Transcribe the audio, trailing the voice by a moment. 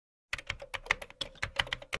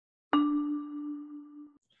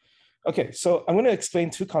Okay, so I'm going to explain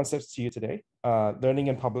two concepts to you today, learning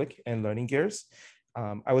in public and learning gears.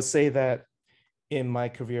 I would say that in my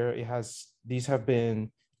career, these have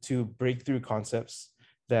been two breakthrough concepts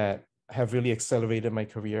that have really accelerated my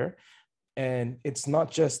career. And it's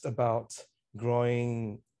not just about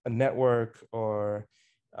growing a network or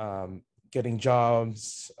getting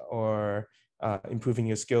jobs or improving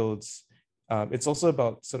your skills. It's also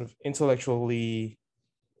about sort of intellectually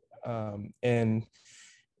and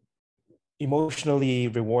emotionally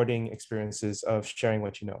rewarding experiences of sharing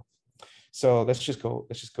what you know. So let's just go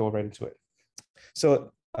right into it.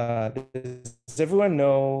 So does everyone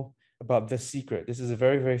know about The Secret? This is a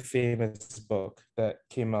very, very famous book that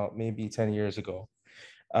came out maybe 10 years ago.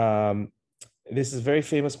 This is a very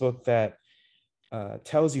famous book that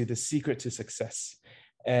tells you the secret to success.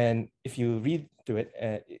 And if you read through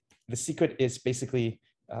it, the secret is basically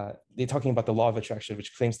they're talking about the law of attraction,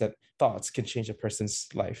 which claims that thoughts can change a person's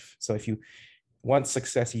life. So if you want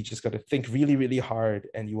success, you just got to think really, really hard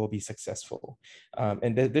and you will be successful.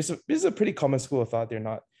 And this is a pretty common school of thought. They're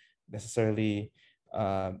not necessarily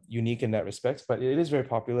unique in that respect, but it is very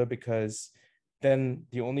popular because then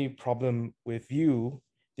the only problem with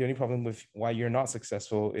why you're not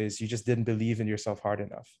successful is you just didn't believe in yourself hard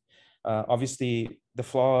enough. Obviously, the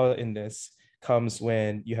flaw in this comes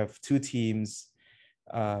when you have two teams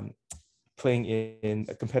playing in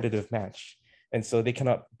a competitive match. And so they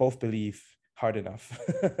cannot both believe hard enough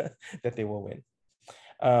that they will win.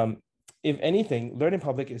 If anything, learn in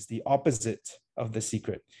public is the opposite of The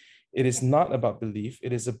Secret. It is not about belief,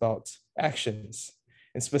 it is about actions,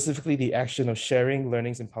 and specifically the action of sharing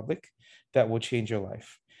learnings in public that will change your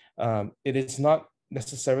life. It is not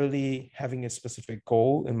necessarily having a specific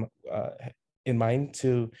goal in mind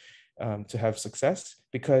to have success,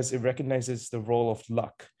 because it recognizes the role of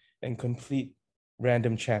luck and complete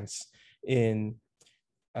random chance in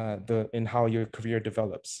how your career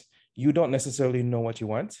develops. You don't necessarily know what you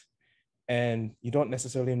want, and you don't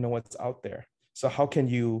necessarily know what's out there. So how can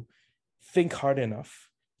you think hard enough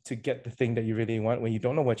to get the thing that you really want when you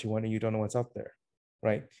don't know what you want and you don't know what's out there,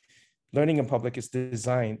 right? Learning in public is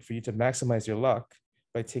designed for you to maximize your luck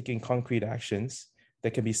by taking concrete actions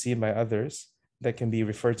that can be seen by others, that can be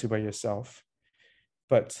referred to by yourself,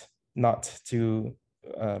 but not to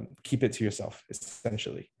keep it to yourself,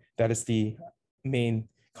 essentially. That is the main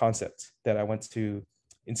concept that I want to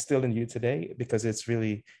instill in you today, because it's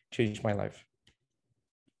really changed my life.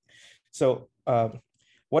 So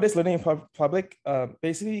what is learning in public?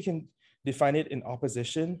 Basically, you can define it in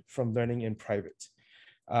opposition from learning in private.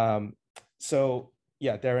 So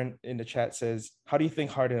yeah, Darren in the chat says, how do you think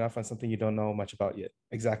hard enough on something you don't know much about yet?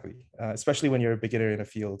 Exactly, especially when you're a beginner in a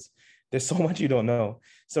field. There's so much you don't know.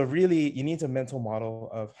 So really, you need a mental model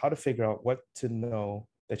of how to figure out what to know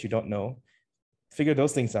that you don't know, figure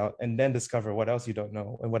those things out, and then discover what else you don't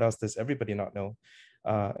know and what else does everybody not know,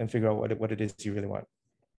 and figure out what it is you really want.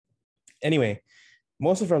 Anyway,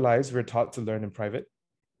 most of our lives, we're taught to learn in private.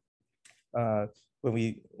 When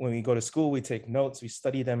we go to school, we take notes, we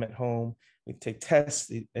study them at home, we take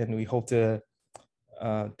tests, and we hope to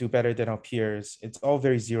do better than our peers. It's all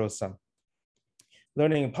very zero-sum.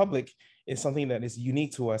 Learning in public is something that is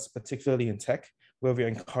unique to us, particularly in tech, where we're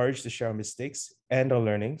encouraged to share our mistakes and our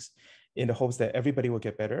learnings in the hopes that everybody will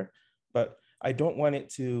get better. But I don't want it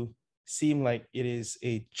to seem like it is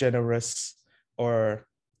a generous or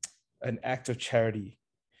an act of charity.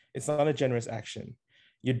 It's not a generous action.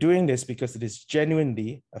 You're doing this because it is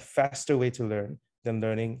genuinely a faster way to learn than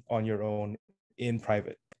learning on your own in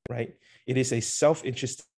private, right? It is a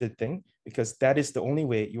self-interested thing because that is the only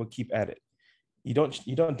way you will keep at it. You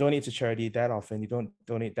don't donate to charity that often. You don't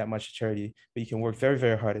donate that much to charity, but you can work very,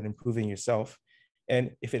 very hard at improving yourself.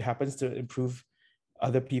 And if it happens to improve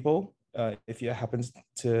other people, if it happens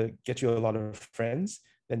to get you a lot of friends,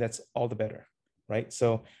 then that's all the better, right?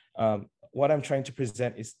 So what I'm trying to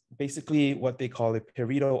present is basically what they call a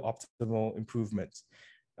Pareto optimal improvement.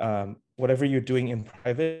 Whatever you're doing in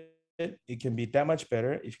private, it can be that much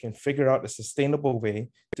better if you can figure out a sustainable way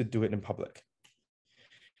to do it in public.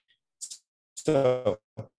 So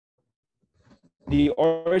the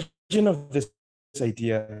origin of this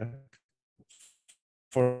idea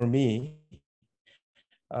for me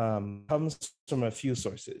comes from a few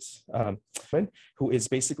sources. Who is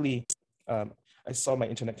basically, I saw my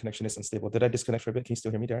internet connection is unstable. Did I disconnect for a bit? Can you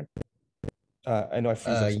still hear me, Darren? I know I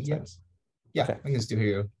freeze up sometimes. Yeah, okay. I can still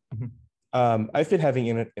hear you. I've been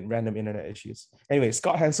having random internet issues. Anyway,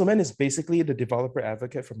 Scott Hanselman is basically the developer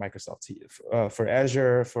advocate for Microsoft, for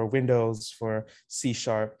Azure, for Windows, for C#.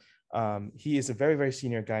 He is a very, very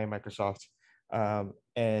senior guy in Microsoft,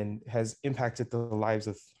 and has impacted the lives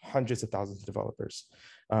of hundreds of thousands of developers.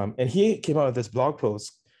 And he came out with this blog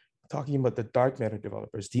post talking about the dark matter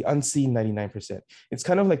developers, the unseen 99%. It's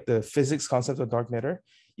kind of like the physics concept of dark matter.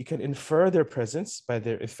 You can infer their presence by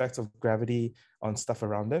their effects of gravity on stuff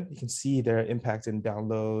around them. You can see their impact in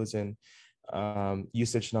downloads and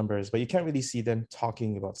usage numbers, but you can't really see them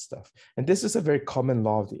talking about stuff. And this is a very common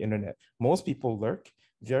law of the internet. Most people lurk,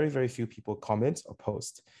 very, very few people comment or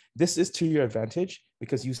post. This is to your advantage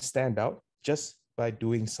because you stand out just by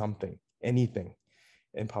doing something, anything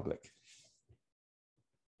in public.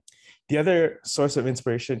 The other source of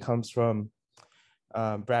inspiration comes from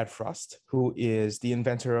Brad Frost, who is the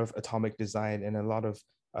inventor of atomic design and a lot of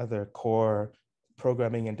other core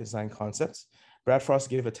programming and design concepts. Brad Frost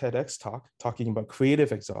gave a TEDx talk talking about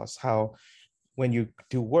creative exhaust, how when you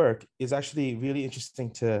do work, it's actually really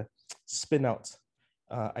interesting to spin out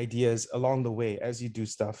ideas along the way as you do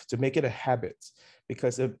stuff to make it a habit,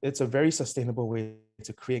 because it's a very sustainable way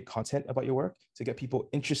to create content about your work, to get people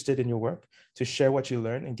interested in your work, to share what you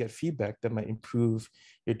learn and get feedback that might improve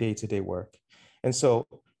your day-to-day work. And so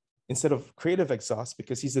instead of creative exhaust,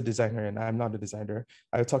 because he's a designer and I'm not a designer,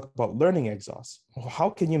 I would talk about learning exhaust. How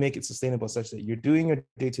can you make it sustainable such that you're doing your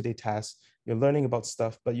day-to-day tasks, you're learning about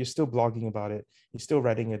stuff, but you're still blogging about it, you're still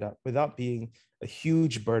writing it up without being a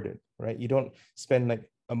huge burden, right? You don't spend like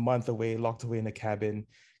a month away, locked away in a cabin,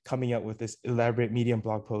 coming up with this elaborate Medium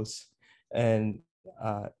blog post and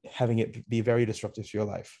having it be very disruptive to your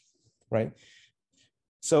life, right?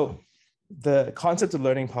 So the concept of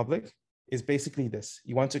learning public is basically this.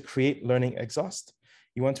 You want to create learning exhaust.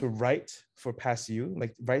 You want to write for past you,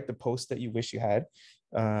 like write the post that you wish you had,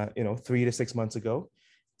 3 to 6 months ago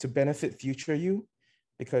to benefit future you,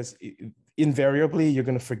 because invariably you're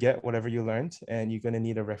going to forget whatever you learned and you're going to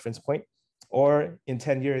need a reference point. Or in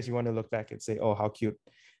 10 years, you want to look back and say, oh, how cute.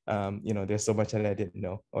 There's so much that I didn't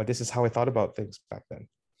know, or this is how I thought about things back then.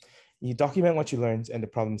 You document what you learned and the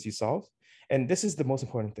problems you solve. And this is the most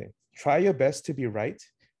important thing. Try your best to be right,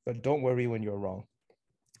 but don't worry when you're wrong.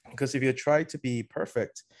 Because if you try to be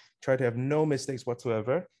perfect, try to have no mistakes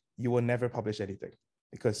whatsoever, you will never publish anything,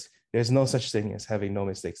 because there's no such thing as having no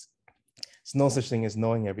mistakes. There's no such thing as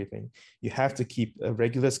knowing everything. You have to keep a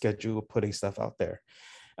regular schedule of putting stuff out there.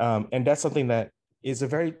 And that's something that is a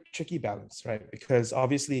very tricky balance, right? Because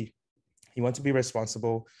obviously you want to be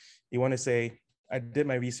responsible. You want to say, I did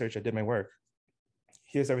my research, I did my work.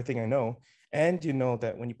 Here's everything I know. And you know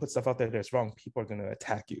that when you put stuff out there that's wrong, people are going to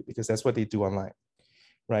attack you because that's what they do online,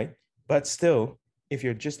 right? But still, if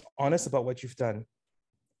you're just honest about what you've done,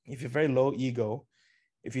 if you're very low ego,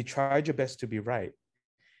 if you tried your best to be right,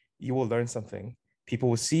 you will learn something. People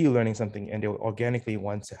will see you learning something and they'll organically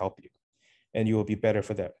want to help you, and you will be better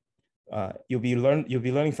for them. You'll be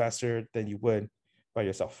learning faster than you would by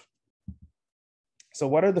yourself. So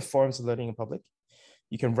what are the forms of learning in public?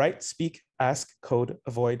 You can write, speak, ask, code,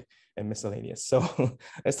 avoid, and miscellaneous. So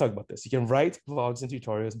let's talk about this. You can write blogs and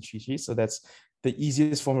tutorials and cheat sheets. So that's the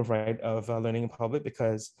easiest form of learning in public,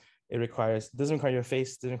 because it doesn't require your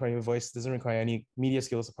face, doesn't require your voice, doesn't require any media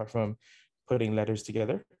skills apart from putting letters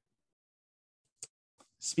together.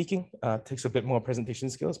 Speaking takes a bit more presentation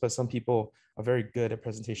skills, but some people are very good at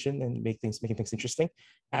presentation and making things interesting.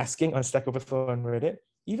 Asking on Stack Overflow and Reddit,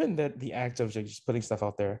 even the act of just putting stuff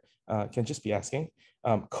out there can just be asking.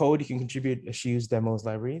 Code, you can contribute issues, demos,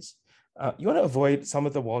 libraries. You want to avoid some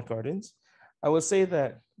of the walled gardens. I will say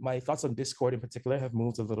that my thoughts on Discord in particular have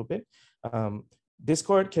moved a little bit.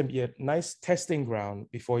 Discord can be a nice testing ground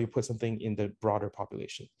before you put something in the broader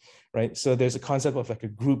population, right? So there's a concept of like a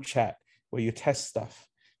group chat where you test stuff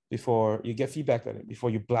before you get feedback on it, before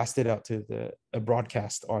you blast it out to a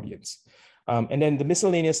broadcast audience. And then the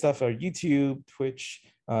miscellaneous stuff are YouTube, Twitch,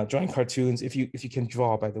 drawing cartoons. If you can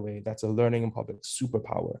draw, by the way, that's a learning in public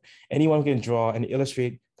superpower. Anyone can draw and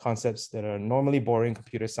illustrate concepts that are normally boring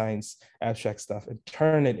computer science, abstract stuff, and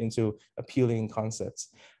turn it into appealing concepts.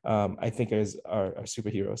 I think are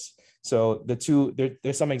superheroes. So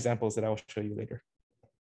there's some examples that I will show you later.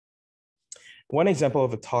 One example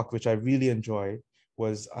of a talk which I really enjoyed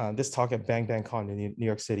was this talk at Bang Bang Con in New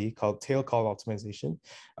York City called Tail Call Optimization.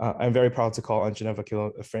 I'm very proud to call Anjana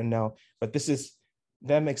Vakil a friend now, but this is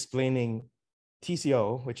them explaining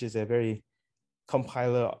TCO, which is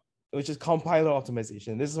compiler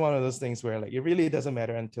optimization. This is one of those things where like it really doesn't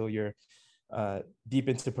matter until you're deep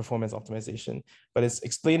into performance optimization, but it's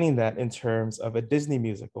explaining that in terms of a Disney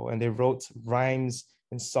musical, and they wrote rhymes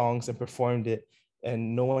and songs and performed it,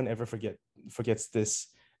 and no one ever forgets this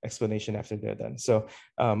explanation after they're done. So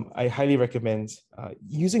I highly recommend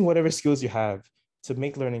using whatever skills you have to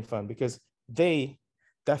make learning fun, because they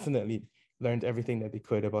definitely learned everything that they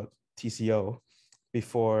could about TCO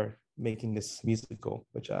before making this musical,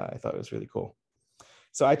 which I thought was really cool.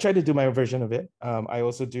 So I try to do my version of it. I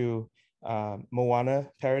also do Moana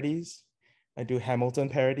parodies. I do Hamilton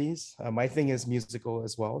parodies. My thing is musical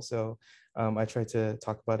as well. So I try to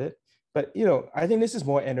talk about it. But, I think this is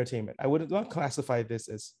more entertainment. I would not classify this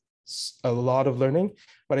as a lot of learning,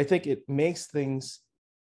 but I think it makes things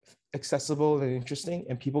accessible and interesting,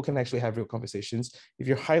 and people can actually have real conversations if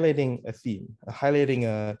you're highlighting a theme, highlighting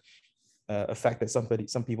a fact that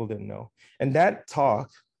some people didn't know. And that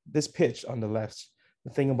talk, this pitch on the left,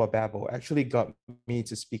 the thing about Babel, actually got me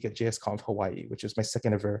to speak at JSConf Hawaii, which was my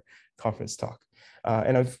second ever conference talk.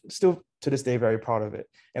 And I'm still to this day very proud of it.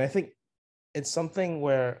 And I think it's something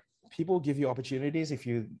where people give you opportunities if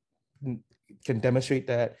you can demonstrate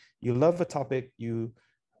that you love a topic, you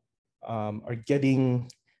are getting,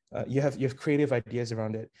 you have creative ideas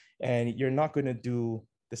around it, and you're not going to do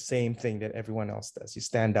the same thing that everyone else does. You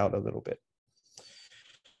stand out a little bit.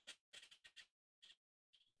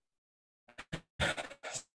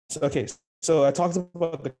 Okay, so I talked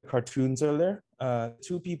about the cartoons earlier.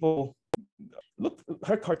 Two people, look,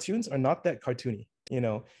 her cartoons are not that cartoony.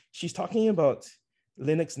 She's talking about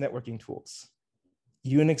Linux networking tools,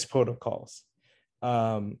 Unix protocols.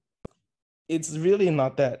 It's really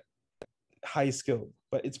not that high skill,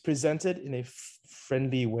 but it's presented in a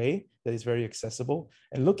friendly way that is very accessible.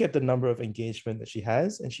 And look at the number of engagement that she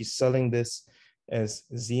has, and she's selling this as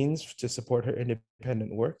zines to support her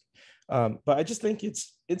independent work. But I just think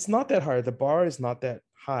it's not that hard. The bar is not that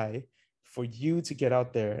high for you to get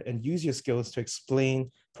out there and use your skills to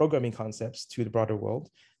explain programming concepts to the broader world,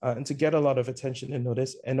 and to get a lot of attention and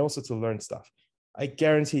notice, and also to learn stuff. I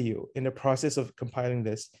guarantee you, in the process of compiling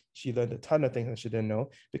this, she learned a ton of things that she didn't know,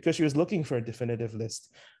 because she was looking for a definitive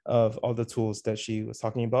list of all the tools that she was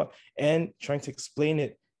talking about and trying to explain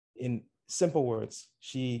it in simple words.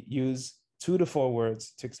 She used 2 to 4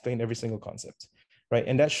 words to explain every single concept, right?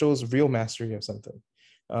 And that shows real mastery of something,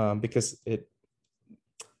 because it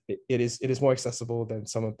is more accessible than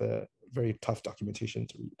some of the very tough documentation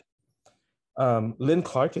to read. Lynn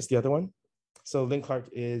Clark is the other one. So Lynn Clark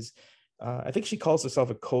is, I think she calls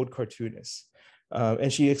herself a code cartoonist.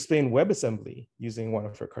 And she explained WebAssembly using one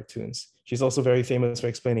of her cartoons. She's also very famous for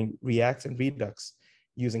explaining React and Redux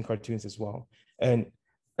using cartoons as well. And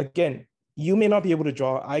again, you may not be able to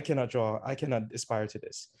draw. I cannot aspire to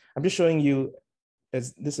this. I'm just showing you,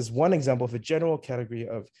 as this is one example of a general category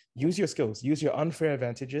of use your skills, use your unfair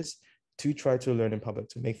advantages to try to learn in public,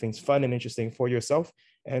 to make things fun and interesting for yourself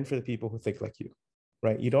and for the people who think like you,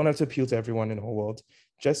 right? You don't have to appeal to everyone in the whole world,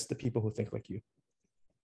 just the people who think like you.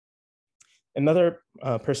 Another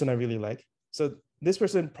person I really like. So this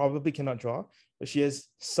person probably cannot draw, but she has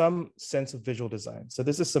some sense of visual design. So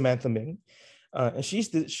this is Samantha Ming. And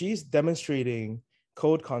she's demonstrating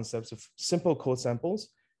code concepts of simple code samples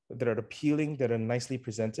that are appealing, that are nicely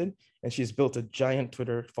presented. And she's built a giant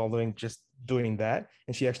Twitter following just doing that.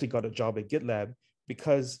 And she actually got a job at GitLab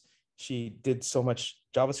because she did so much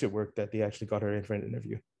JavaScript work that they actually got her in for an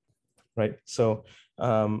interview, right? So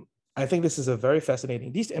I think this is a very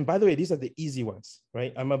fascinating, and by the way, these are the easy ones,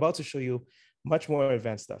 right? I'm about to show you much more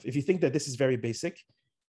advanced stuff. If you think that this is very basic,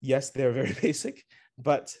 yes, they're very basic,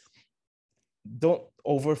 but don't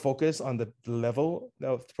over focus on the level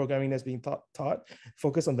of programming that's being taught.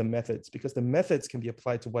 Focus on the methods, because the methods can be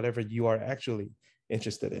applied to whatever you are actually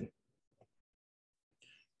interested in.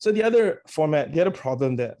 So the other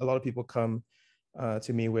problem that a lot of people come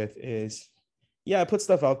to me with is, yeah, I put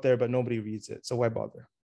stuff out there, but nobody reads it. So why bother,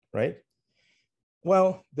 right?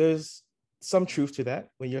 Well, there's some truth to that.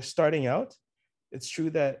 When you're starting out, it's true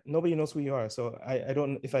that nobody knows who you are. So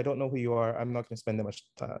if I don't know who you are, I'm not going to spend that much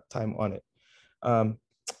time on it.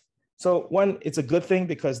 So one, it's a good thing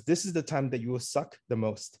because this is the time that you will suck the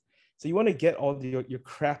most. So you want to get all your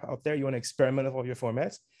crap out there. You want to experiment with all your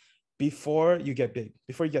formats before you get big,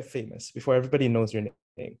 before you get famous, before everybody knows your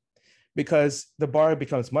name, because the bar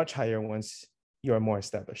becomes much higher once you are more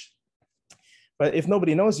established. But if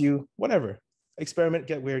nobody knows you, whatever, experiment,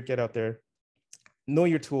 get weird, get out there, know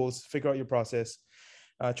your tools, figure out your process,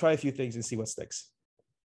 try a few things and see what sticks.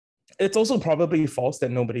 It's also probably false that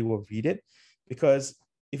nobody will read it, because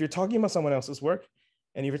if you're talking about someone else's work,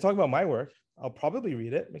 and if you're talking about my work, I'll probably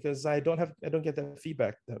read it because I don't get that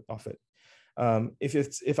feedback off it.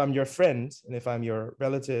 If I'm your friend and if I'm your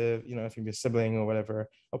relative, if you're your sibling or whatever,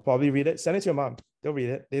 I'll probably read it. Send it to your mom. They'll read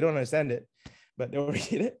it. They don't understand it, but they'll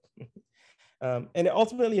read it. And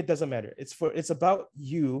ultimately, it doesn't matter. It's about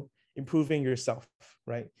you improving yourself,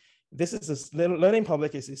 right? This is learning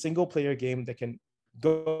public is a single player game that can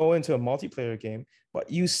go into a multiplayer game, but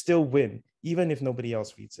you still win, even if nobody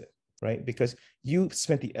else reads it, right? Because you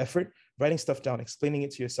spent the effort writing stuff down, explaining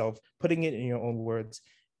it to yourself, putting it in your own words,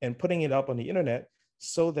 and putting it up on the internet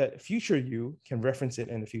so that future you can reference it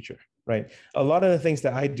in the future, right? A lot of the things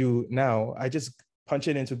that I do now, I just punch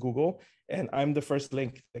it into Google and I'm the first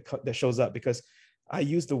link that shows up because I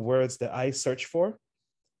use the words that I search for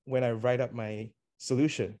when I write up my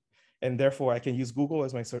solution. And therefore I can use Google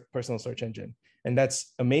as my personal search engine. And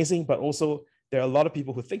that's amazing, but also there are a lot of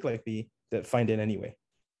people who think like me that find it anyway,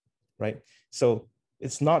 right? So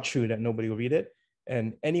it's not true that nobody will read it.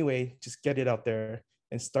 And anyway, just get it out there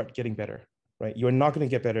and start getting better, right? You're not going to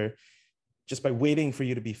get better just by waiting for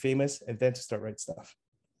you to be famous and then to start writing stuff.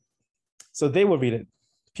 So they will read it.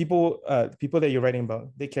 People that you're writing about,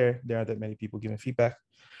 they care. There are that many people giving feedback.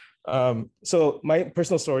 So my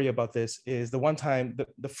personal story about this is the one time,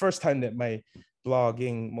 the first time that my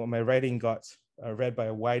blogging, my writing got read by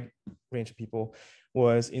a wide range of people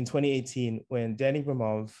was in 2018 when Danny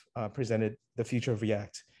Bramov presented The Future of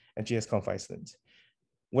React at JSConf Iceland.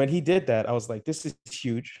 When he did that, I was like, this is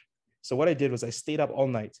huge. So what I did was I stayed up all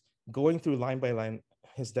night going through line by line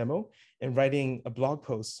his demo and writing a blog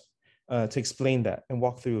post to explain that and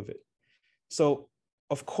walk through it. So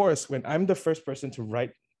of course, when I'm the first person to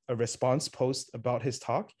write a response post about his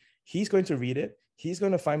talk, he's going to read it, he's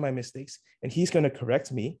going to find my mistakes, and he's going to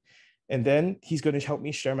correct me. And then he's going to help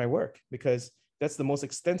me share my work because that's the most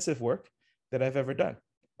extensive work that I've ever done,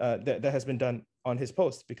 that has been done on his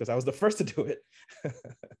post because I was the first to do it.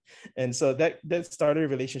 And so that started a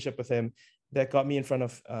relationship with him that got me in front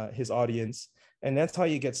of his audience. And that's how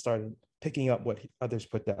you get started, picking up what others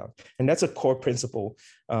put down. And that's a core principle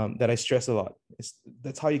that I stress a lot.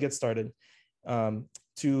 That's how you get started.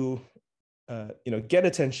 To get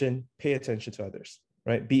attention, pay attention to others,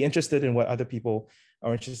 right? Be interested in what other people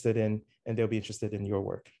are interested in, and they'll be interested in your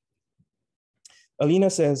work. Alina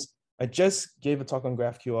says, I just gave a talk on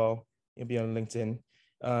GraphQL. It'll be on LinkedIn.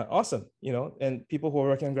 Awesome, and people who are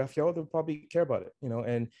working on GraphQL, they'll probably care about it,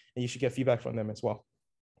 and you should get feedback from them as well.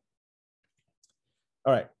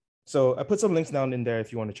 All right, so I put some links down in there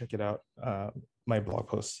if you want to check it out, my blog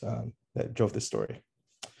post that drove this story.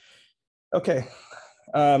 Okay,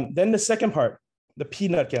 then the second part, the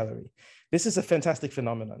peanut gallery. This is a fantastic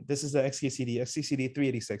phenomenon. This is the XKCD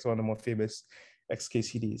 386, one of the more famous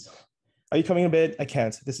XKCDs. Are you coming to bed? I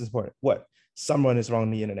can't. This is important. What? Someone is wrong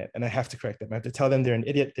on the internet, and I have to correct them. I have to tell them they're an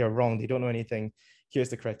idiot, they're wrong, they don't know anything. Here's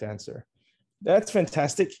the correct answer. That's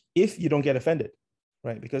fantastic if you don't get offended,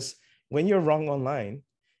 right? Because when you're wrong online,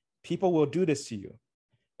 people will do this to you,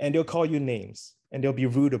 and they'll call you names, and they'll be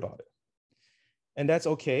rude about it. And that's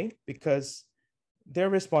okay because they're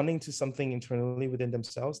responding to something internally within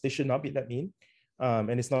themselves. They should not be that mean.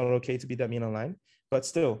 And it's not okay to be that mean online. But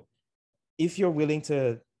still, if you're willing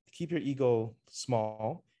to keep your ego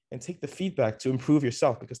small and take the feedback to improve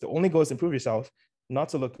yourself, because the only goal is to improve yourself, not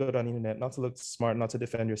to look good on the internet, not to look smart, not to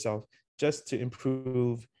defend yourself, just to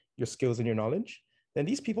improve your skills and your knowledge, then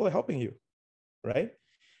these people are helping you, right?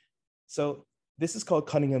 So this is called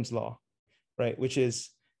Cunningham's law, right? Which is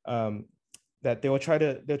that they'll try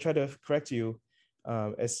to correct you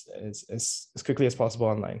as quickly as possible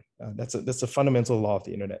online. That's a fundamental law of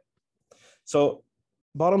the internet. So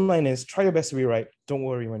bottom line is, try your best to be right. Don't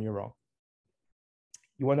worry when you're wrong.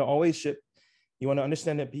 You want to always ship. You want to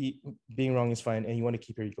understand that being wrong is fine, and you want to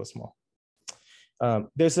keep your ego small.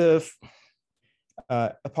 There's a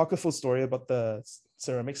apocryphal story about the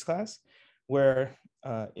ceramics class where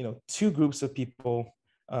two groups of people,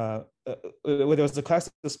 where there was a class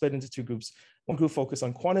that was split into two groups. One group focused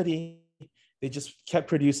on quantity. They just kept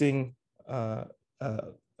producing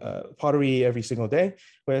pottery every single day,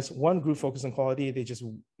 whereas one group focused on quality. They just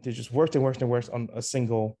worked and worked and worked on a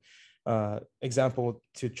single example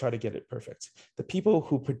to try to get it perfect. The people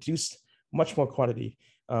who produced much more quantity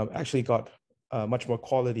actually got much more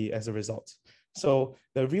quality as a result. So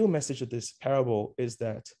the real message of this parable is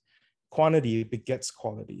that quantity begets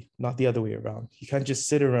quality, not the other way around. You can't just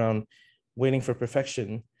sit around waiting for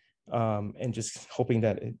perfection and just hoping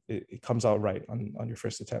that it comes out right on your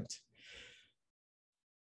first attempt.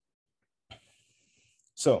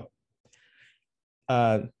 So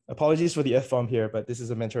apologies for the F-bomb here, but this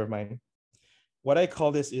is a mentor of mine. What I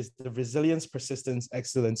call this is the resilience, persistence,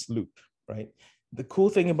 excellence loop, right? The cool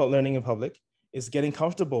thing about learning in public is getting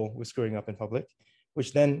comfortable with screwing up in public,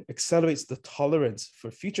 which then accelerates the tolerance for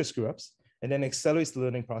future screw-ups and then accelerates the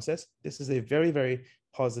learning process. This is a very, very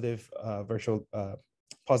positive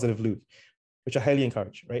positive loop, which I highly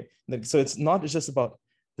encourage, right? So it's not just about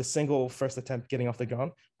the single first attempt getting off the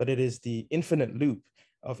ground, but it is the infinite loop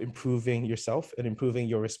of improving yourself and improving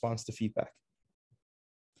your response to feedback.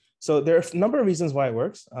 So there are a number of reasons why it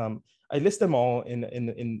works. I list them all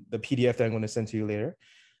in the PDF that I'm going to send to you later.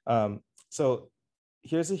 So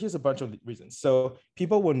here's a bunch of reasons. So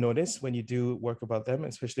people will notice when you do work about them,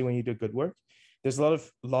 especially when you do good work. There's a lot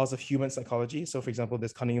of laws of human psychology. So for example,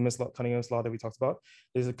 this Cunningham's law that we talked about,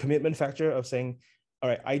 there's a commitment factor of saying, all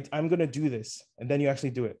right, I'm going to do this. And then you actually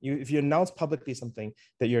do it. If you announce publicly something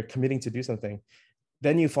that you're committing to do something,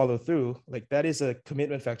 then you follow through. Like that is a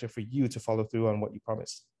commitment factor for you to follow through on what you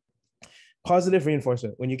promised. Positive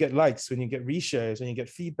reinforcement. When you get likes, when you get reshares, when you get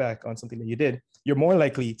feedback on something that you did, you're more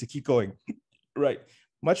likely to keep going. Right.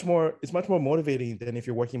 It's much more motivating than if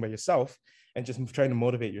you're working by yourself and just trying to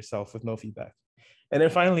motivate yourself with no feedback. And then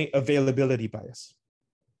finally, availability bias.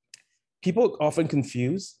 People often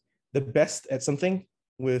confuse the best at something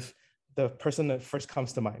with the person that first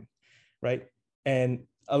comes to mind, right? And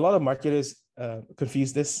a lot of marketers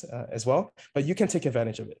confuse this as well, but you can take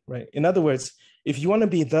advantage of it, right? In other words, if you want to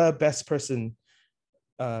be the best person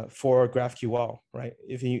for GraphQL, right?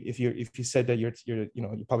 If you said that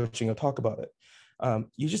you're publishing a talk about it,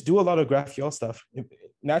 you just do a lot of GraphQL stuff.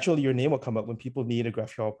 Naturally, your name will come up when people need a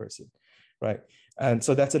GraphQL person, right? And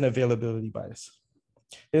so that's an availability bias.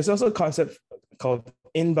 There's also a concept called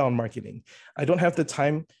inbound marketing. I don't have the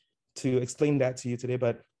time to explain that to you today,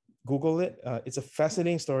 but Google it. It's a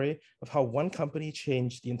fascinating story of how one company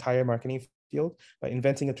changed the entire marketing field by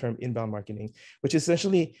inventing a term inbound marketing, which is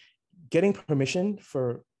essentially getting permission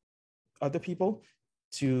for other people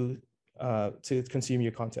to consume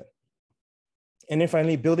your content. And then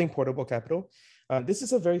finally, building portable capital. This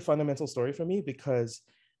is a very fundamental story for me because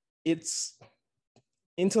it's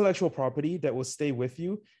intellectual property that will stay with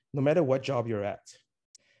you no matter what job you're at.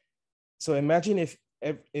 So imagine if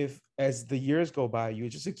as the years go by, you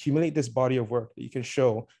just accumulate this body of work that you can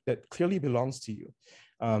show that clearly belongs to you,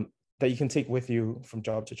 that you can take with you from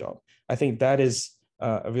job to job. I think that is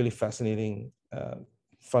a really fascinating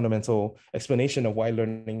fundamental explanation of why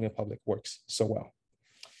learning in public works so well.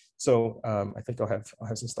 So I think I'll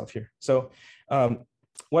have some stuff here. So sorry.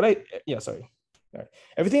 All right.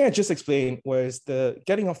 Everything I just explained was the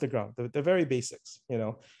getting off the ground, the very basics,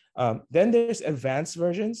 Then there's advanced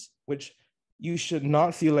versions, which you should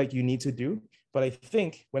not feel like you need to do. But I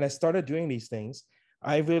think when I started doing these things,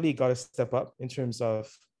 I really got to step up in terms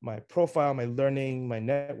of my profile, my learning, my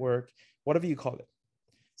network, whatever you call it.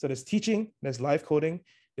 So there's teaching, there's live coding,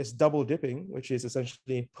 there's double dipping, which is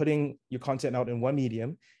essentially putting your content out in one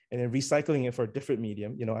medium and then recycling it for a different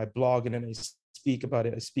medium. I blog and then I speak about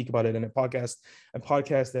it. I speak about it in a podcast. I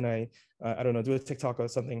podcast and I don't know, do a TikTok or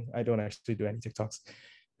something. I don't actually do any TikToks.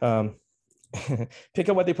 Pick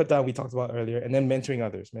up what they put down, we talked about earlier, and then mentoring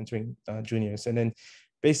others, mentoring juniors, and then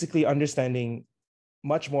basically understanding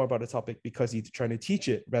much more about a topic because you're trying to teach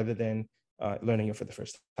it rather than learning it for the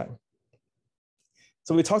first time.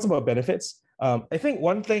 So we talked about benefits. I think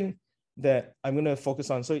one thing that I'm going to focus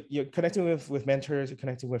on, so you're connecting with mentors, you're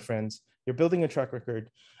connecting with friends, you're building a track record.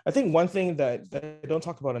 I think one thing that I don't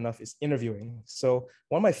talk about enough is interviewing. So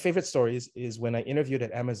one of my favorite stories is when I interviewed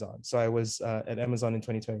at Amazon. So I was at Amazon in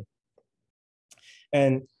 2020.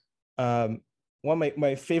 And one of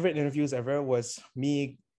my favorite interviews ever was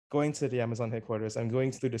me going to the Amazon headquarters. I'm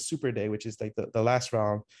going through the super day, which is like the last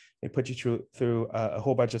round. They put you through a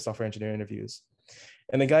whole bunch of software engineering interviews.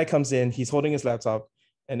 And the guy comes in, he's holding his laptop,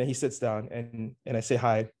 and then he sits down and I say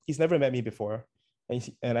hi. He's never met me before.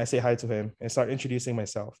 And I say hi to him and start introducing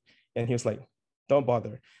myself. And he was like, don't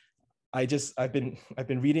bother. I've been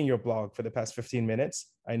reading your blog for the past 15 minutes.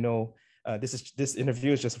 I know this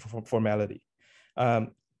interview is just for formality.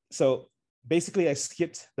 So basically I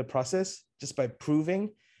skipped the process just by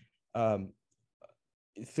proving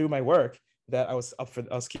through my work that I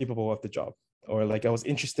was capable of the job, or like I was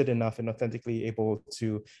interested enough and authentically able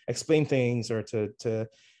to explain things or to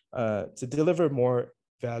deliver more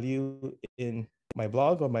value in my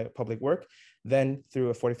blog or my public work than through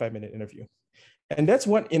a 45-minute interview. And that's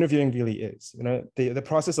what interviewing really is. The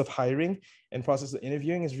process of hiring and process of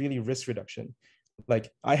interviewing is really risk reduction.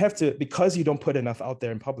 Like I have to, because you don't put enough out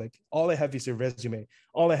there in public, all I have is your resume,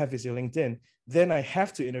 all I have is your LinkedIn, then I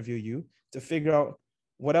have to interview you to figure out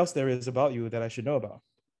what else there is about you that I should know about.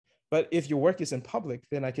 But if your work is in public,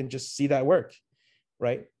 then I can just see that work,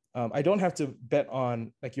 right? I don't have to bet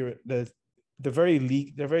on like the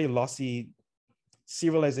very lossy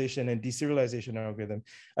serialization and deserialization algorithm.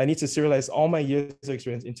 I need to serialize all my years of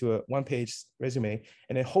experience into a one-page resume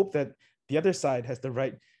and then hope that the other side has the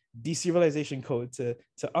right deserialization code to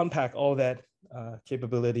unpack all that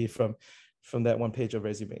capability from that one page of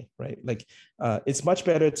resume, right? Like it's much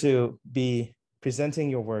better to be presenting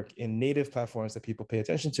your work in native platforms that people pay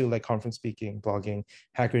attention to, like conference speaking, blogging,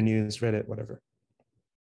 Hacker News, Reddit, whatever.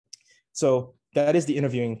 So that is the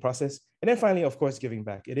interviewing process. And then finally, of course, giving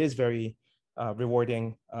back. It is very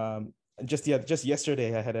rewarding. just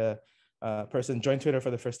yesterday, I had a person join Twitter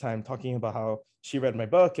for the first time, talking about how she read my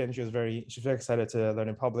book and she was very excited to learn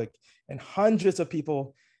in public, and hundreds of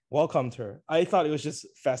people welcomed her. I thought it was just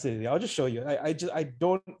fascinating. I'll just show you. I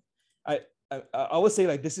would say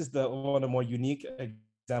like this is one of the more unique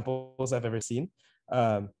examples I've ever seen.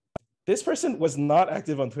 This person was not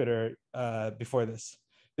active on Twitter before this.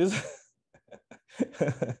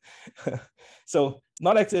 So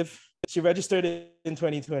not active. She registered in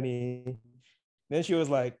 2020. Then she was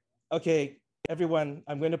like, okay, everyone,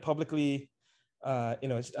 I'm going to publicly, I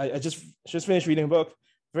just finished reading a book,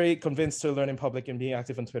 very convinced to learn in public and being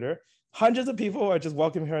active on Twitter. Hundreds of people are just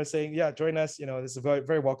welcoming her, saying, yeah, join us. This is a very,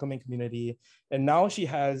 very welcoming community. And now she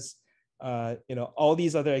has, all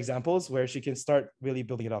these other examples where she can start really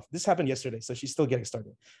building it off. This happened yesterday, so she's still getting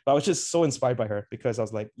started. But I was just so inspired by her, because I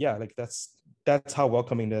was like, yeah, like that's how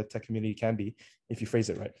welcoming the tech community can be if you phrase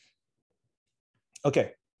it right.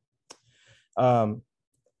 Okay.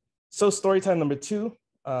 So story time number 2,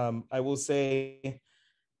 I will say,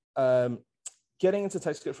 getting into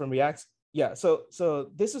TypeScript from React. Yeah,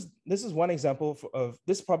 so this is one example of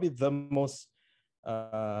this is probably the most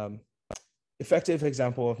effective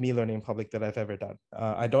example of me learning in public that I've ever done.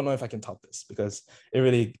 I don't know if I can top this, because it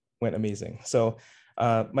really went amazing. So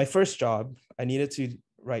my first job, I needed to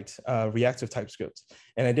write reactive TypeScript,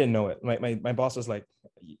 and I didn't know it. My boss was like,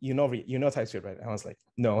 you know TypeScript, right? And I was like,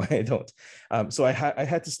 no, I don't. So I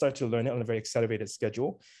had to start to learn it on a very accelerated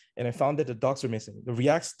schedule, and I found that the docs were missing. The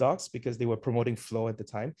React docs, because they were promoting Flow at the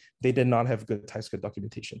time, they did not have good TypeScript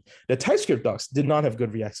documentation. The TypeScript docs did not have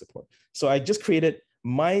good React support. So I just created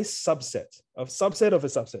my subset of a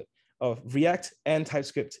subset of React and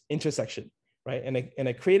TypeScript intersection, right? And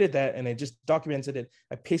I created that, and I just documented it.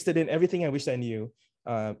 I pasted in everything I wish I knew.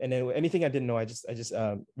 And then anything I didn't know, I just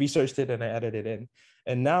researched it and I added it in.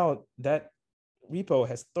 And now that repo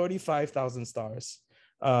has 35,000 stars,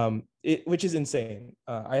 which is insane.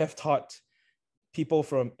 I have taught people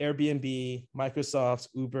from Airbnb, Microsoft,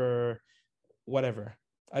 Uber, whatever.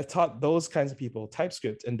 I've taught those kinds of people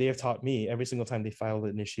TypeScript, and they have taught me every single time they file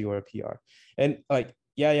an issue or a PR. And like,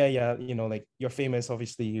 yeah, like you're famous,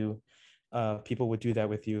 obviously people would do that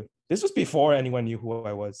with you. This was before anyone knew who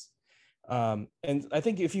I was. And I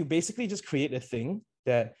think if you basically just create a thing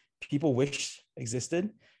that people wish existed,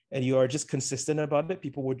 and you are just consistent about it,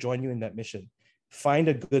 people will join you in that mission. Find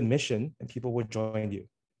a good mission and people will join you.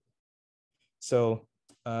 So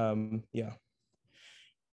yeah,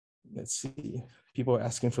 let's see. People are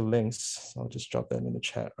asking for links. So I'll just drop that in the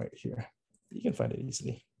chat right here. You can find it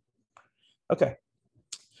easily. Okay.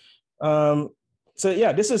 So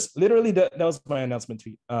yeah, this is literally that was my announcement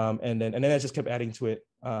tweet. And then I just kept adding to it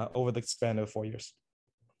over the span of 4 years.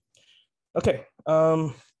 Okay,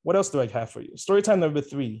 what else do I have for you? Story time number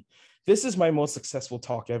 3. This is my most successful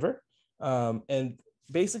talk ever. And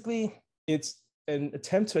basically it's an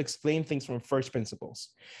attempt to explain things from first principles.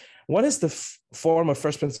 One is the form of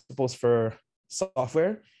first principles for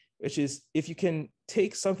software, which is if you can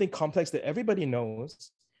take something complex that everybody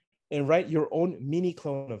knows and write your own mini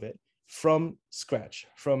clone of it from scratch,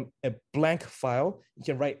 from a blank file. You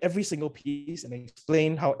can write every single piece and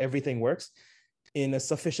explain how everything works in a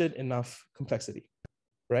sufficient enough complexity,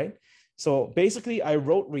 right? So basically I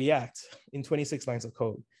wrote React in 26 lines of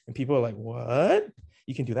code, and people are like, what?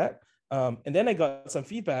 You can do that? And then I got some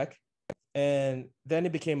feedback, and then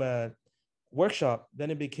it became a workshop,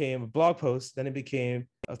 then it became a blog post, then it became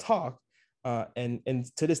a talk. And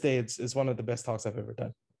to this day, it's one of the best talks I've ever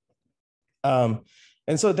done.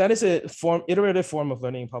 And so that is a iterative form of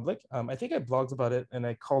learning in public. I think I blogged about it, and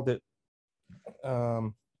I called it,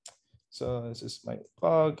 so this is my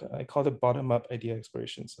blog. I called it bottom-up idea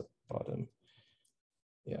exploration. So bottom,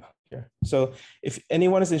 yeah, here. So if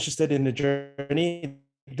anyone is interested in the journey,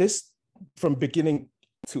 this from beginning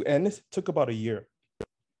to end took about a year.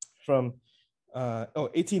 From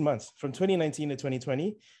 18 months, from 2019 to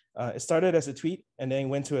 2020. It started as a tweet, and then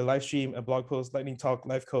went to a live stream, a blog post, lightning talk,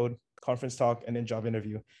 live code, conference talk, and then job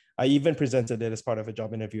interview. I even presented it as part of a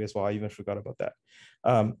job interview as well. I even forgot about that.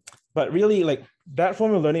 But really, like, that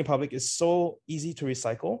form of learning in public is so easy to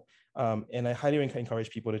recycle. And I highly encourage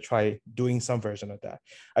people to try doing some version of that.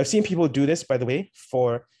 I've seen people do this, by the way,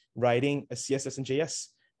 for writing a CSS and JS,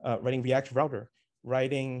 writing React router,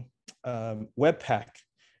 writing Webpack,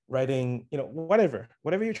 writing, whatever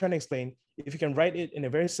you're trying to explain. If you can write it in a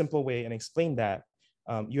very simple way and explain that,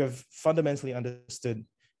 you have fundamentally understood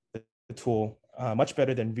the tool much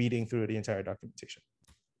better than reading through the entire documentation.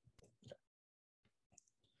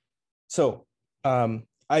 So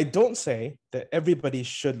I don't say that everybody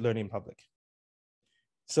should learn in public.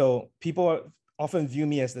 So people often view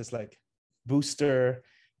me as this like booster,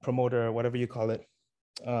 promoter, whatever you call it.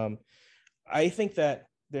 I think that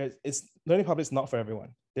learning public is not for everyone.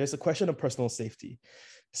 There's a question of personal safety.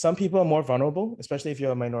 Some people are more vulnerable, especially if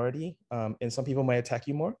you're a minority, and some people might attack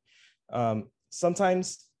you more.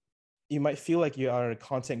 Sometimes you might feel like you are a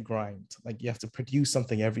content grind, like you have to produce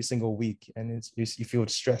something every single week, and you feel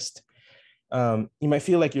stressed. You might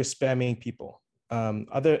feel like you're spamming people.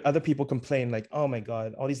 Other people complain like, oh my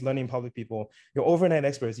God, all these learning public people, you're overnight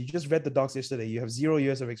experts. You just read the docs yesterday. You have 0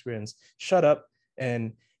 years of experience. Shut up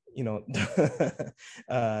and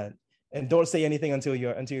and don't say anything until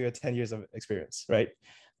you're 10 years of experience, right?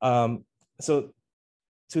 So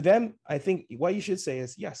to them, I think what you should say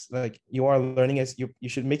is, yes, like you are learning, as you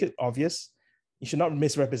should make it obvious. You should not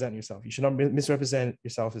misrepresent yourself. You should not misrepresent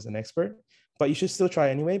yourself as an expert, but you should still try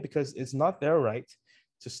anyway, because it's not their right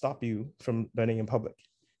to stop you from learning in public,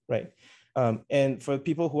 right? And for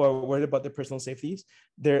people who are worried about their personal safeties,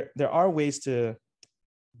 there are ways to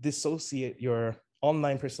dissociate your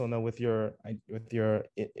online persona with your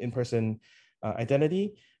in-person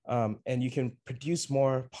identity, and you can produce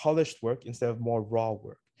more polished work instead of more raw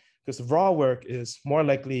work, because raw work is more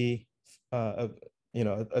likely a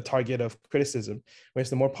target of criticism,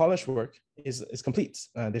 whereas the more polished work is complete.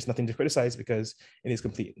 There's nothing to criticize because it is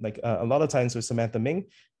complete. Like a lot of times with Samantha Ming,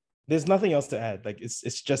 there's nothing else to add. Like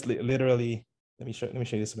it's just literally. Let me show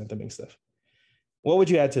you the Samantha Ming stuff. What would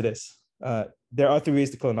you add to this? There are 3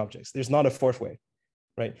 ways to clone objects. There's not a 4th way,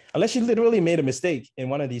 right? Unless she literally made a mistake in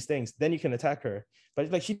one of these things, then you can attack her. But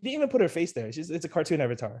like she didn't even put her face there. It's a cartoon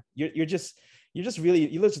avatar. You just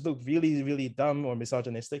look really, really dumb or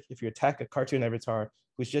misogynistic if you attack a cartoon avatar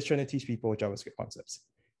who's just trying to teach people JavaScript concepts,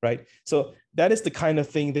 right? So that is the kind of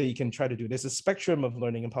thing that you can try to do. There's a spectrum of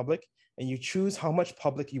learning in public, and you choose how much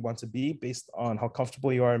public you want to be based on how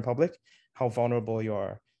comfortable you are in public, how vulnerable you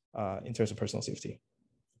are in terms of personal safety.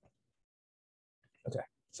 Okay,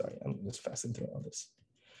 sorry, I'm just fasting through all this.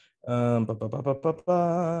 I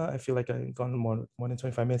feel like I've gone more than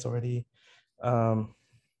 25 minutes already.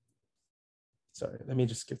 Sorry, let me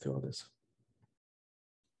just skip through all this.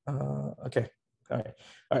 Okay, all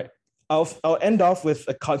right. I'll end off with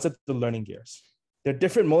a concept of learning gears. There are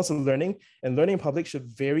different modes of learning, and learning in public should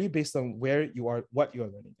vary based on where you are, what you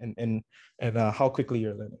are learning, and how quickly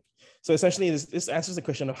you're learning. So essentially, this answers the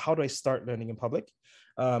question of how do I start learning in public?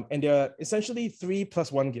 And there are essentially 3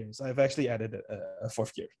 + 1 gears. I've actually added a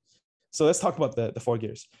 4th gear. So let's talk about the 4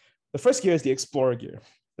 gears. The first gear is the explorer gear.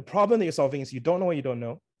 The problem that you're solving is you don't know what you don't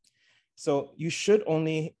know. So you should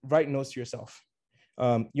only write notes to yourself.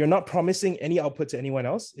 You're not promising any output to anyone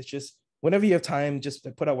else. It's just whenever you have time, just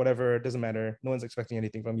put out whatever, it doesn't matter. No one's expecting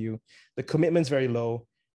anything from you. The commitment's very low,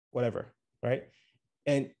 whatever, right?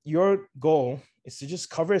 And your goal is to just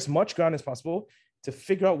cover as much ground as possible to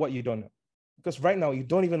figure out what you don't know. Because right now, you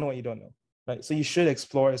don't even know what you don't know, right? So you should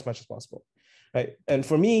explore as much as possible, right? And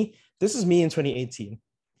for me, this is me in 2018.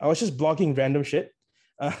 I was just blogging random shit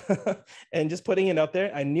and just putting it out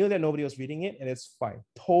there. I knew that nobody was reading it, and it's fine,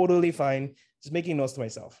 totally fine. Just making notes to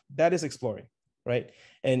myself. That is exploring, right?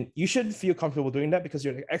 And you should feel comfortable doing that because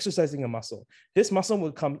you're exercising a muscle. This muscle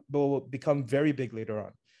will become very big later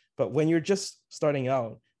on. But when you're just starting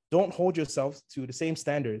out, don't hold yourself to the same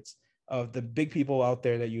standards of the big people out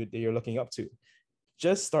there that you're looking up to.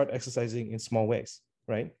 Just start exercising in small ways,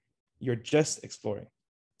 right? You're just exploring.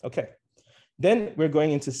 Okay. Then we're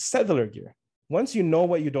going into settler gear. Once you know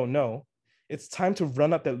what you don't know, it's time to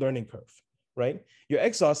run up that learning curve, right? Your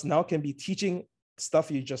exhaust now can be teaching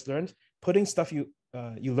stuff you just learned, putting stuff you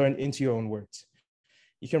learned into your own words.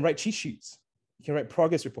 You can write cheat sheets. You can write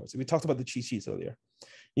progress reports. We talked about the cheat sheets earlier.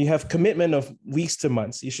 You have commitment of weeks to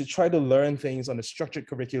months. You should try to learn things on a structured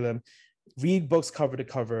curriculum, read books cover to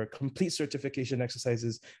cover, complete certification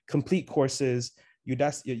exercises, complete courses,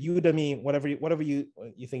 Udemy, whatever you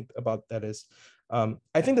think about that is.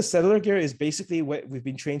 I think the settler gear is basically what we've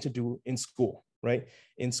been trained to do in school, right?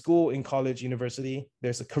 In school, in college, university,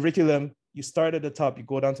 there's a curriculum. You start at the top, you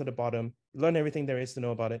go down to the bottom, learn everything there is to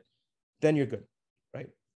know about it, then you're good, right?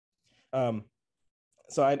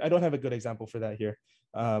 So I don't have a good example for that here,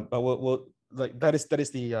 but we'll like that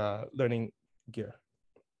is the learning gear.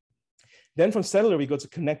 Then from settler, we go to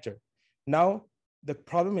connector. Now, the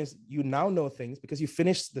problem is you now know things because you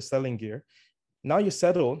finished the selling gear. Now you're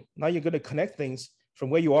settled. Now you're going to connect things from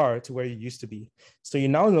where you are to where you used to be. So you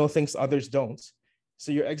now know things others don't.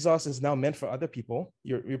 So your exhaust is now meant for other people.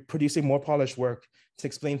 You're producing more polished work to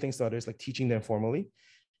explain things to others, like teaching them formally.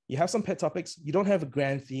 You have some pet topics. You don't have a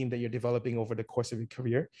grand theme that you're developing over the course of your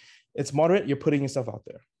career. It's moderate. You're putting yourself out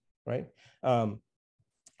there, right?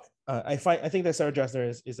 I think that Sarah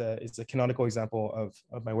Drasner is a canonical example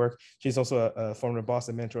of my work. She's also a former boss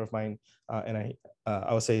and mentor of mine, and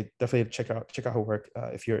I would say definitely check out her work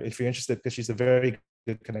if you're interested, because she's a very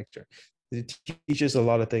good connector. It teaches a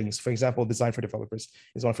lot of things. For example, design for developers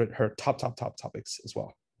is one of her top topics as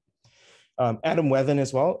well. Adam Wethen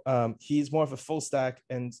as well. He's more of a full stack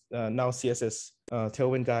and now CSS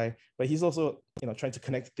Tailwind guy, but he's also trying to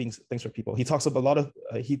connect things for people. He talks about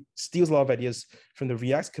he steals a lot of ideas from the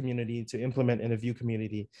React community to implement in the Vue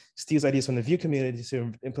community, steals ideas from the Vue community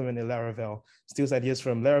to implement in Laravel, steals ideas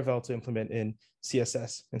from Laravel to implement in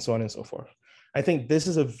CSS, and so on and so forth. I think this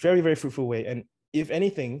is a very, very fruitful way. And if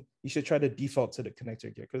anything, you should try to default to the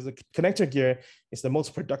connector gear, because the connector gear is the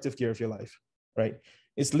most productive gear of your life, right?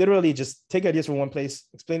 It's literally just take ideas from one place,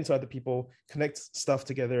 explain it to other people, connect stuff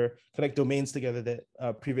together, connect domains together that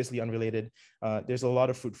are previously unrelated. There's a lot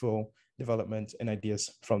of fruitful development and ideas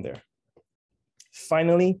from there.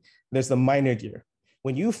 Finally, there's the minor gear.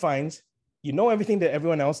 When you find, everything that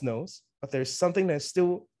everyone else knows, but there's something that's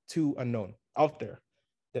still too unknown out there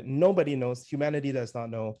that nobody knows, humanity does not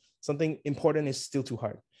know, something important is still too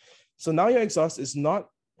hard. So now your exhaust is not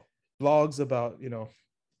blogs about,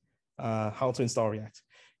 how to install React.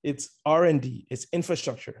 It's R&D, it's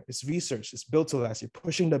infrastructure, it's research, it's built to last. You're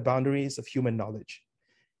pushing the boundaries of human knowledge.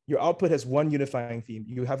 Your output has one unifying theme.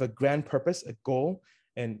 You have a grand purpose, a goal,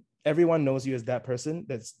 and everyone knows you as that person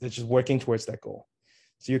that's just working towards that goal.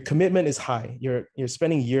 So your commitment is high. You're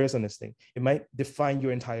spending years on this thing. It might define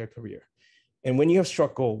your entire career. And when you have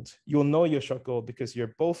struck gold, you'll know you're struck gold because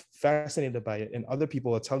you're both fascinated by it and other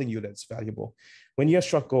people are telling you that it's valuable. When you have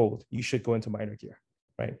struck gold, you should go into minor gear.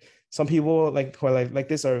 Right? Some people who are like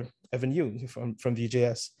this are Evan Yu from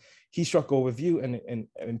VJS. He struck gold with Vue,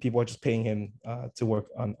 and people are just paying him to work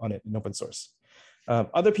on it in open source.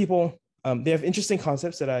 Other people, they have interesting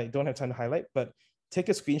concepts that I don't have time to highlight, but take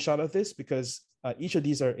a screenshot of this because each of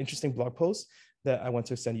these are interesting blog posts that I want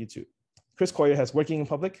to send you to. Chris Coyier has Working in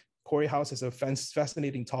Public. Corey House has a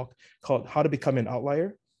fascinating talk called How to Become an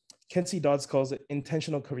Outlier. Kenzie Dodds calls it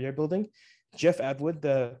Intentional Career Building. Jeff Atwood,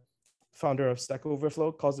 the founder of Stack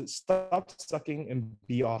Overflow, calls it Stop Sucking and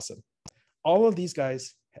Be Awesome. All of these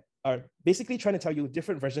guys are basically trying to tell you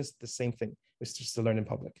different versions of the same thing, which is just to learn in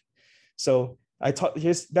public. So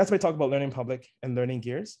that's my talk about learning in public and learning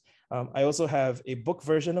gears. I also have a book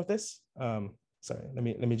version of this. Sorry, let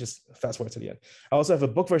me just fast forward to the end. I also have a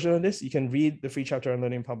book version of this. You can read the free chapter on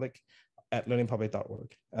learning in public at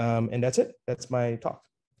learningpublic.org. And that's it. That's my talk.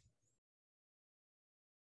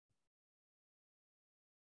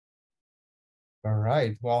 All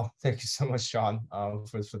right. Well, thank you so much, Shawn,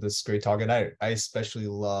 for this great talk. And I especially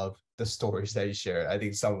love the stories that you share. I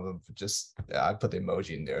think some of them just, I put the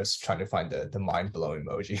emoji in there. I was trying to find the mind-blowing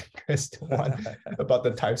emoji because the one about the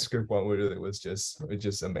TypeScript one really was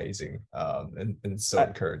just amazing and so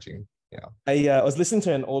encouraging. Yeah. I was listening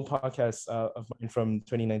to an old podcast of mine from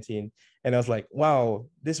 2019, and I was like, wow,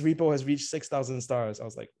 this repo has reached 6,000 stars. I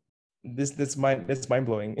was like, that's mind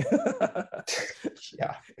blowing.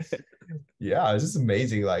 Yeah, it's just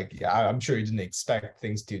amazing. Like, yeah, I'm sure you didn't expect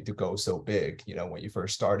things to go so big, when you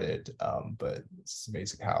first started. But it's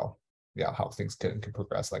amazing how things can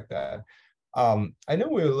progress like that. I know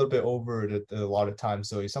we're a little bit over a lot of time,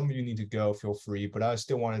 so if some of you need to go, feel free. But I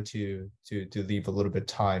still wanted to leave a little bit of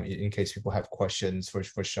time in case people have questions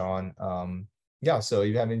for Shawn. Yeah, so if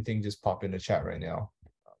you have anything, just pop in the chat right now.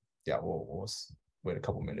 Yeah, we'll wait a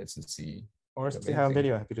couple minutes and see. Or say hi on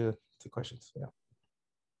video. Happy to questions. Yeah.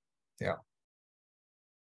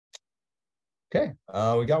 Okay,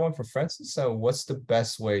 we got one for Francis. So what's the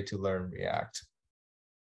best way to learn React?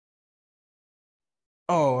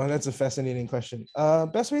 Oh, that's a fascinating question.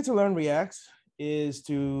 Best way to learn React is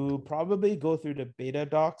to probably go through the beta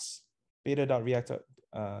docs,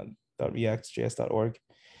 beta.react.reactjs.org.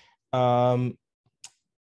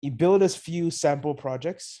 You build a few sample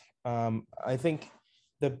projects. I think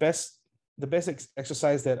the best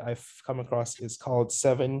exercise that I've come across is called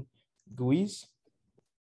 7 GUIs.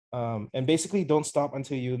 And basically don't stop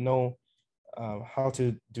until you know how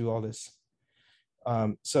to do all this.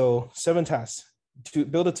 So 7 tasks: to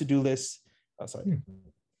build a to-do list.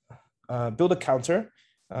 Build a counter.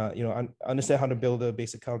 Understand how to build a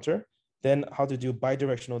basic counter. Then how to do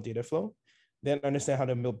bidirectional data flow. Then understand how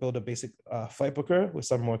to build a basic flight booker with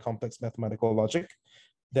some more complex mathematical logic.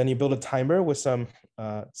 Then you build a timer with some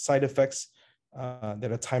side effects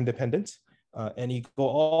that are time dependent. And you go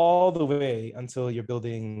all the way until you're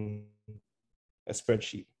building a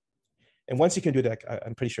spreadsheet. And once you can do that,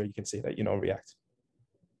 I'm pretty sure you can say that you know React.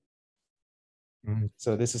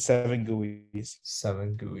 So this is 7 GUIs.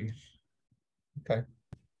 7 GUI. Okay.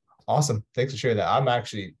 Awesome. Thanks for sharing that. I'm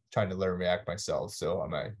actually trying to learn React myself, so I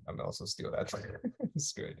might also steal that.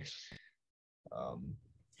 It's great.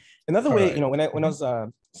 Another All way, right. when I was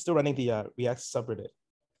still running the React subreddit,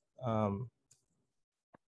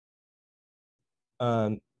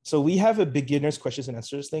 so we have a beginners questions and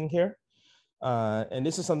answers thing here, and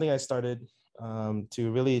this is something I started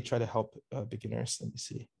to really try to help beginners. Let me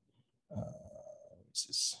see. This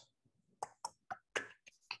is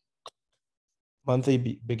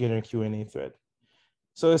monthly beginner Q&A thread.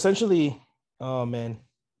 So essentially, oh man,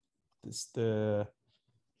 I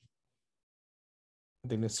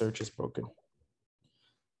think the search is broken.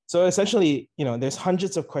 So essentially, there's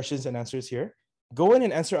hundreds of questions and answers here. Go in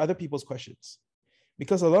and answer other people's questions,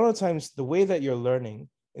 because a lot of times the way that you're learning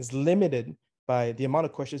is limited by the amount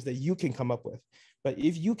of questions that you can come up with. But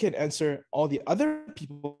if you can answer all the other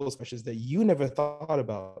people's questions that you never thought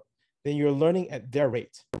about, then you're learning at their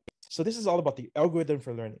rate. So this is all about the algorithm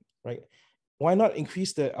for learning, right? Why not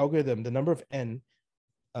increase the algorithm, the number of n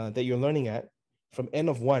that you're learning at, from n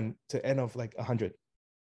of 1 to n of like 100?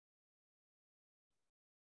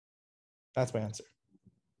 That's my answer.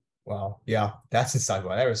 Wow. Yeah, that's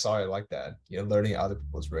insightful. I never saw it like that. Learning other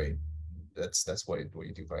people's rate. That's what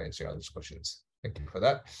you do by answering others' questions. Thank you for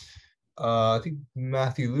that. I think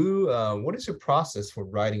Matthew Liu, what is your process for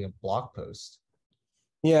writing a blog post?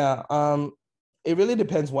 Yeah, it really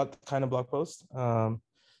depends what kind of blog post.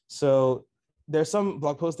 So there's some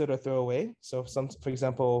blog posts that are throwaway. So for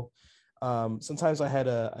example, sometimes I had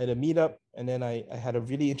a meetup, and then I had a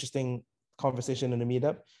really interesting conversation in a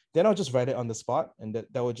meetup. Then I'll just write it on the spot, and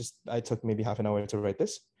I took maybe half an hour to write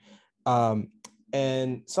this.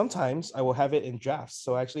 And sometimes I will have it in drafts.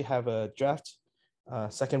 So I actually have a draft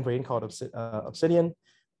second brain called Obsidian.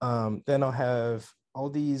 Then I'll have all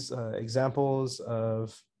these examples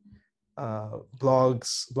of blog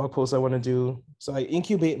posts I want to do. So I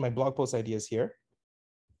incubate my blog post ideas here.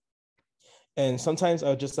 And sometimes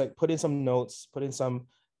I'll just like put in some notes, put in some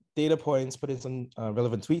data points, put in some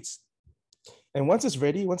relevant tweets. And once it's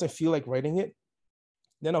ready, once I feel like writing it,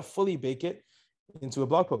 then I'll fully bake it into a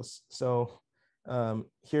blog post. So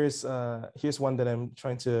here's one that I'm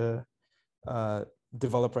trying to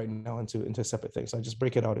develop right now into a separate thing. So I just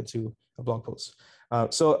break it out into a blog post.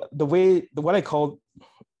 So what I call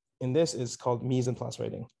in this is called mise en place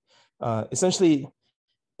writing. Essentially,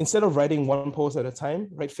 instead of writing one post at a time,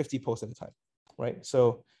 write 50 posts at a time, right?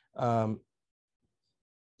 So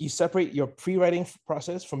you separate your pre-writing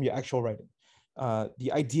process from your actual writing.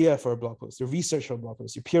 The idea for a blog post, the research for a blog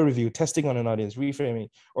post, your peer review, testing on an audience, reframing,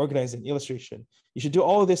 organizing, illustration. You should do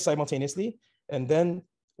all of this simultaneously. And then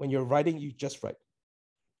when you're writing, you just write.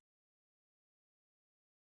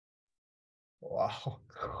 Wow.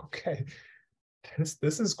 Okay.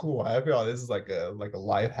 This is cool. I feel like this is like a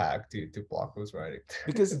life hack to blog post writing.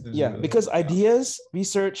 Because ideas,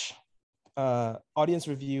 research, audience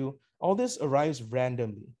review, all this arrives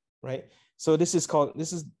randomly, right? So this is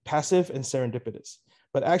passive and serendipitous.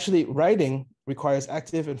 But actually, writing requires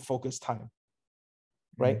active and focused time,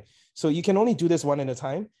 right? Mm-hmm. So you can only do this one at a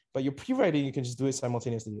time, but your pre-writing, you can just do it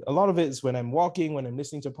simultaneously. A lot of it is when I'm walking, when I'm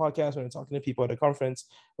listening to a podcast, when I'm talking to people at a conference,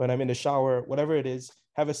 when I'm in the shower, whatever it is,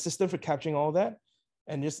 have a system for capturing all of that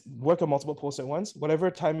and just work on multiple posts at once. Whatever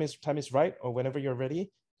time is right, or whenever you're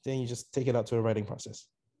ready, then you just take it out to a writing process.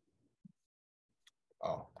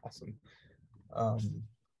 Oh, awesome.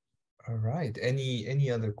 All right. Any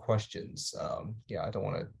other questions? Yeah, I don't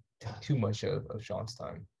want to take too much of Shawn's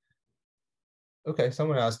time. Okay,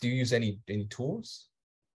 someone asked, do you use any tools?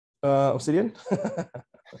 Obsidian.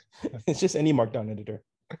 It's just any markdown editor.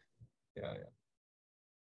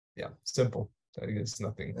 Yeah, simple. I think it's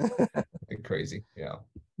nothing crazy. Yeah,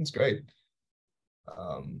 it's great.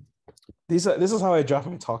 This is how I draft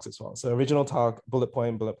my talks as well. So original talk, bullet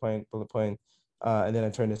point, bullet point, bullet point, and then I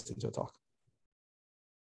turn this into a talk.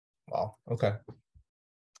 Wow. Okay.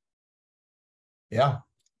 Yeah, I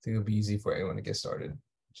think it'll be easy for anyone to get started.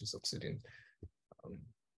 Just Obsidian. All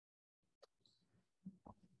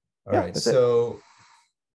right. So,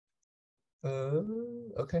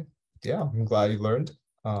 okay. Yeah, I'm glad you learned.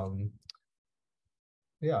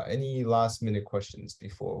 Yeah. Any last minute questions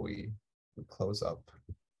before we close up?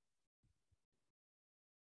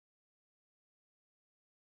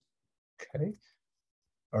 Okay.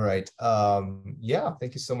 All right. Yeah,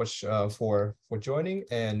 thank you so much for joining.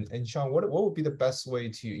 And Shawn, what would be the best way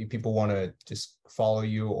if people want to just follow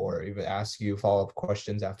you or even ask you follow-up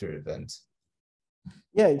questions after the event?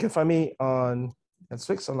 Yeah, you can find me at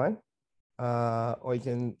swyx online, or you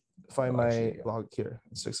can find my blog here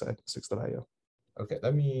at swyx.io. Okay,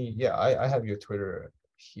 I have your Twitter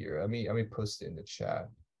here. Let me post it in the chat.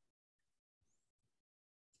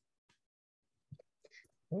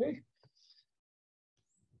 Okay.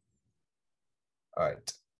 All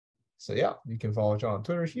right. So yeah, you can follow John on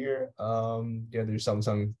Twitter here. Yeah, there's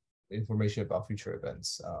some information about future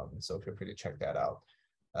events. So feel free to check that out.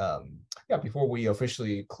 Yeah, before we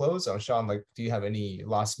officially close on Shawn, like, do you have any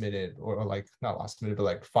last minute or like not last minute, but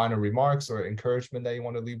like final remarks or encouragement that you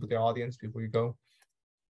want to leave with the audience before you go?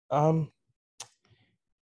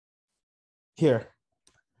 Here,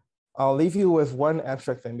 I'll leave you with one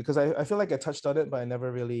abstract thing because I feel like I touched on it, but I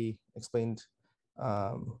never really explained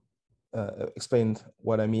explained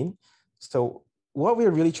what I mean. So what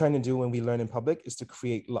we're really trying to do when we learn in public is to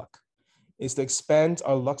create luck, is to expand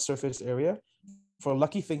our luck surface area for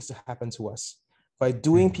lucky things to happen to us by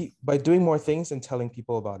doing more things and telling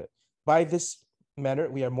people about it. By this manner,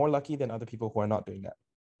 we are more lucky than other people who are not doing that.